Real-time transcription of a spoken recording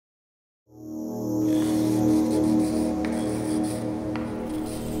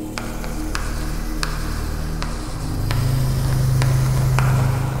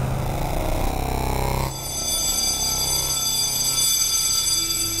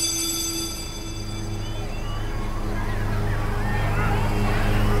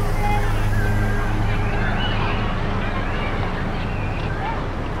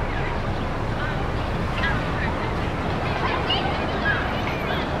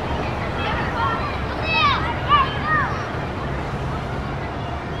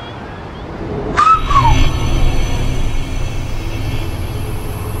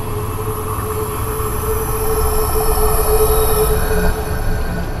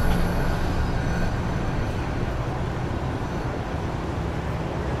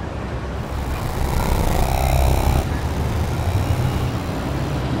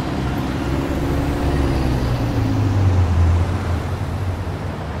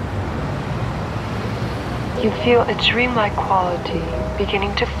You feel a dreamlike quality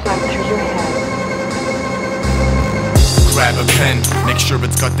beginning to float through your head. Grab a pen, make sure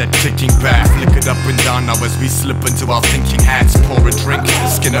it's got that ticking back. Flick it up and down now as we slip into our thinking hats. Pour a drink,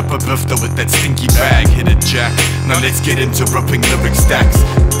 skin up a bifter with that stinky bag. Hit a jack, now let's get into ripping lyric stacks.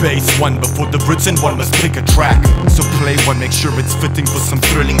 Bass one before the written one must pick a track. So play one, make sure it's fitting for some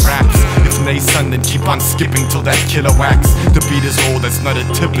thrilling raps. If nay son, then keep on skipping till that killer wax. The beat is all, that's not a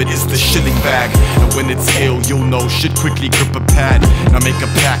tip, it is the shilling bag. And when it's ill, you'll know, shit quickly grip a pad. Now make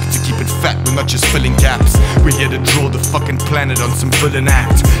a pack to keep it fat, we're not just filling gaps. We're here to draw the fucking planet on some villain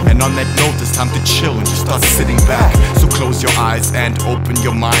act. And on that note, it's time to chill and just start sitting back. So close your eyes and open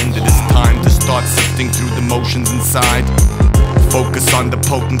your mind. It is time to start sifting through the motions inside. Focus on the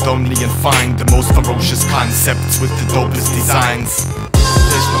potent only and find the most ferocious concepts with the dopest designs.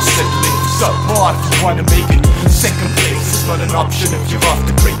 There's no settling for subpar if you wanna make it. Second place is not an option if you're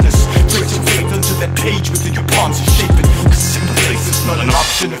after greatness. Trace your fate onto that page within your palms and shape it. Cause second place is not an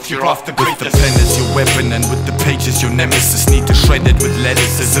option if you're after greatness. With the pen as your weapon and with the pages your nemesis. Need to shred it with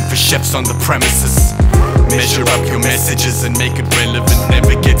letters as if a chef's on the premises. Measure up your messages and make it relevant.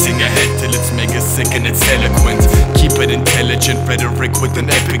 Never getting ahead till it's mega sick and it's eloquent. Keep it intelligent, rhetoric with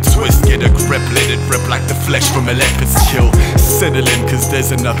an epic twist. Get a grip, let it rip like the flesh from a leopard's kill. Settle in cause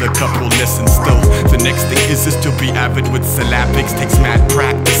there's another couple lessons still. The next thing is to be avid with syllabics. Takes mad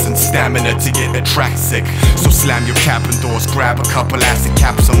practice and stamina to get a track sick. So slam your cap indoors, grab a couple acid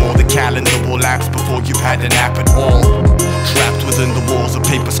caps. Some more the calendar will lapse before you've had a nap at all. Trapped within the walls of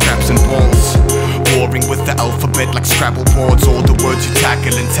paper scraps and balls. Warring with the alphabet like Scrabble boards. All the words you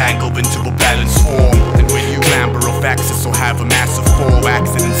tackle entangle into a balanced form. And when you clamber off axis or have a massive fall,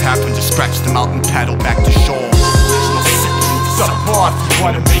 accidents happen, just scratch them out and paddle back to shore. There's no second moves up bar if you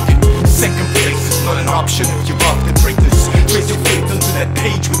wanna make it. Second place is not an option if you're after greatness. Trace your fate onto that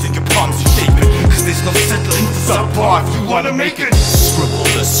page within your palms and shape it. Cause there's no settling for subpar if you wanna make it. Scribble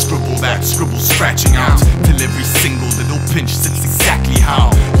this, scribble that, scribble scratching out till every single little pinch sits exactly how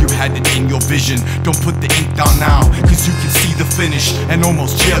you had it in your vision. Don't put the ink down now, cause you can see the finish and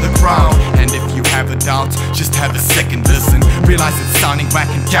almost cheer the crowd. And if you have a doubt, just have a second listen. Realize it's sounding whack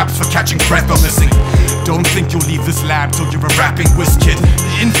and gaps for catching breath or missing. Don't think you'll leave this lab till you're a rapping whiz kid.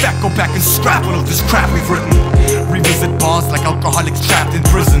 In fact, go back and scrap all of this crap we've written. Revisit bars like alcoholics trapped in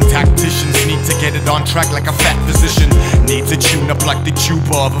prison. Tacticians need to get it on track like a fat physician. Need to tune up like the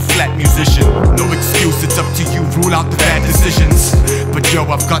tuba of a flat musician. No excuse, it's up to you, rule out the bad decisions. But yo,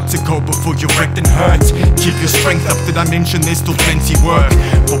 I've got to go before you're wrecked and hurt. Keep your strength up, did I mention there's still plenty work?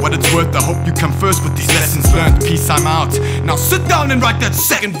 For what it's worth, I hope you come first with these lessons learned. Peace, I'm out. Now sit down and write that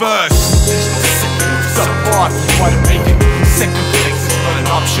second verse. There's no second moves up bar if you wanna make it. Second place is not an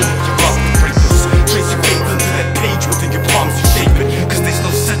option if you're after greatness. Trace your fate onto that page within your palms and shape it. Cause there's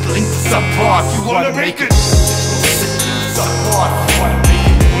no settling for subpar if you wanna make it. There's no settling for subpar if you wanna make it.